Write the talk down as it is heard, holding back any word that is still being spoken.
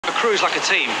crew is like a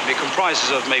team. It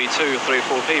comprises of maybe 2 or 3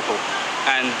 or 4 people.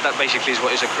 And that basically is what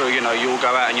is a crew. You know, you all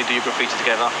go out and you do your graffiti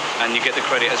together and you get the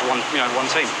credit as one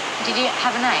team. Did you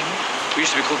have a name? We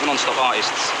used to be called the Non-Stop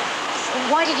Artists.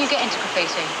 Why did you get into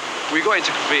graffiti? We got into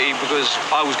graffiti because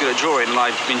I was good at drawing and I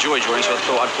enjoyed drawing, so I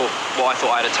thought I'd put what I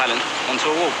thought I had a talent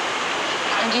onto a wall.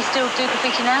 And do you still do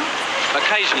graffiti now?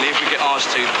 Occasionally, if we get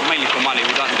asked to, mainly for money,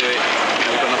 we don't do it.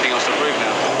 We've got nothing else to prove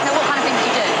now. Now, what kind of things do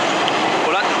you do?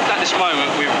 Well, at this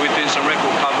moment, we're doing some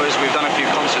record covers, we've done a few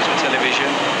concerts for television,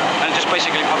 and just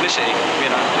basically publicity,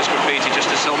 just graffiti, just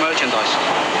to sell merchandise.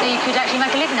 So you could actually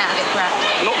make a living out of it, perhaps?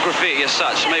 Not graffiti as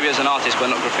such, maybe as an artist, but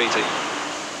not graffiti.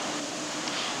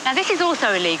 Now, this is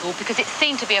also illegal because it's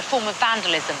seen to be a form of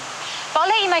vandalism. But I'll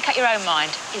let you make up your own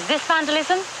mind. Is this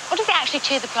vandalism, or does it actually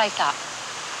cheer the place up?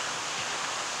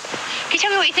 Can you tell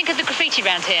me what you think of the graffiti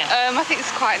around here? I think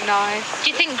it's quite nice.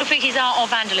 Do you think graffiti's art or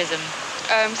vandalism?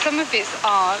 Some of it's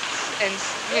art, and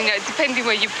depending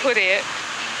where you put it,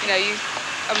 it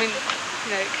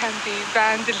can be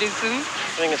vandalism.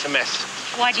 I think it's a mess.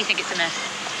 Why do you think it's a mess?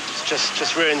 It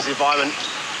just ruins the environment.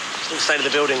 Just the state of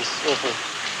the buildings, awful.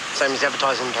 Same as the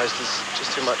advertising posters,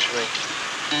 just too much for me.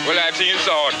 Well, I think it's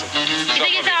art. You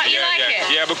think it's art? You like it?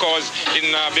 Yeah, because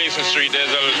in Basin Street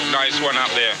there's a nice one up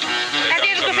there. Have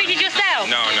you ever graffitied yourself?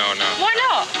 No. Why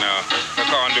not? No, I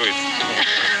can't do it.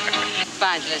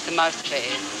 Vandalism, most of it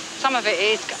is. Some of it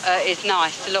is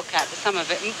nice to look at, but some of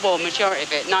it, well, majority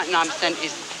of it, 99%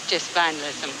 is just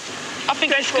vandalism. I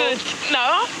think it's good.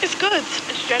 No, it's good.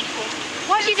 It's dreadful.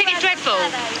 Why do you think it's dreadful?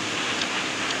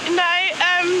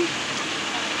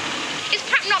 It's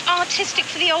perhaps not artistic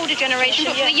for the older generation,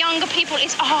 but for the younger people,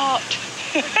 it's art.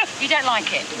 You don't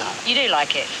like it? No. You do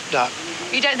like it? No.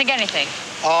 You don't think anything?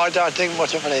 Oh, I don't think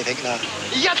much of anything, no.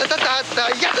 Now,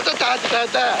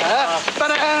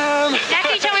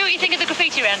 can you tell me what you think of the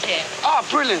graffiti around here? Oh,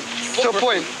 brilliant. To a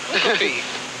point.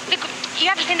 You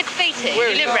haven't seen the graffiti? Where?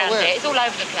 You live around here. It's all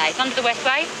over the place. Under the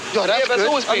Westway? Yeah, that's but it's good.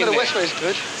 always been Under the there. Westway is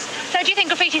good. So do you think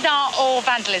graffiti's art or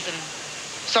vandalism?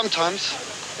 Sometimes.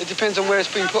 It depends on where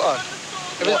it's been put on.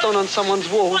 If it's done on someone's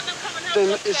wall,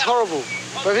 then it's horrible.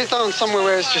 But if it's done somewhere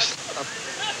where it's just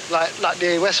like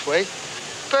the Westway,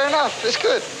 fair enough, it's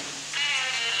good.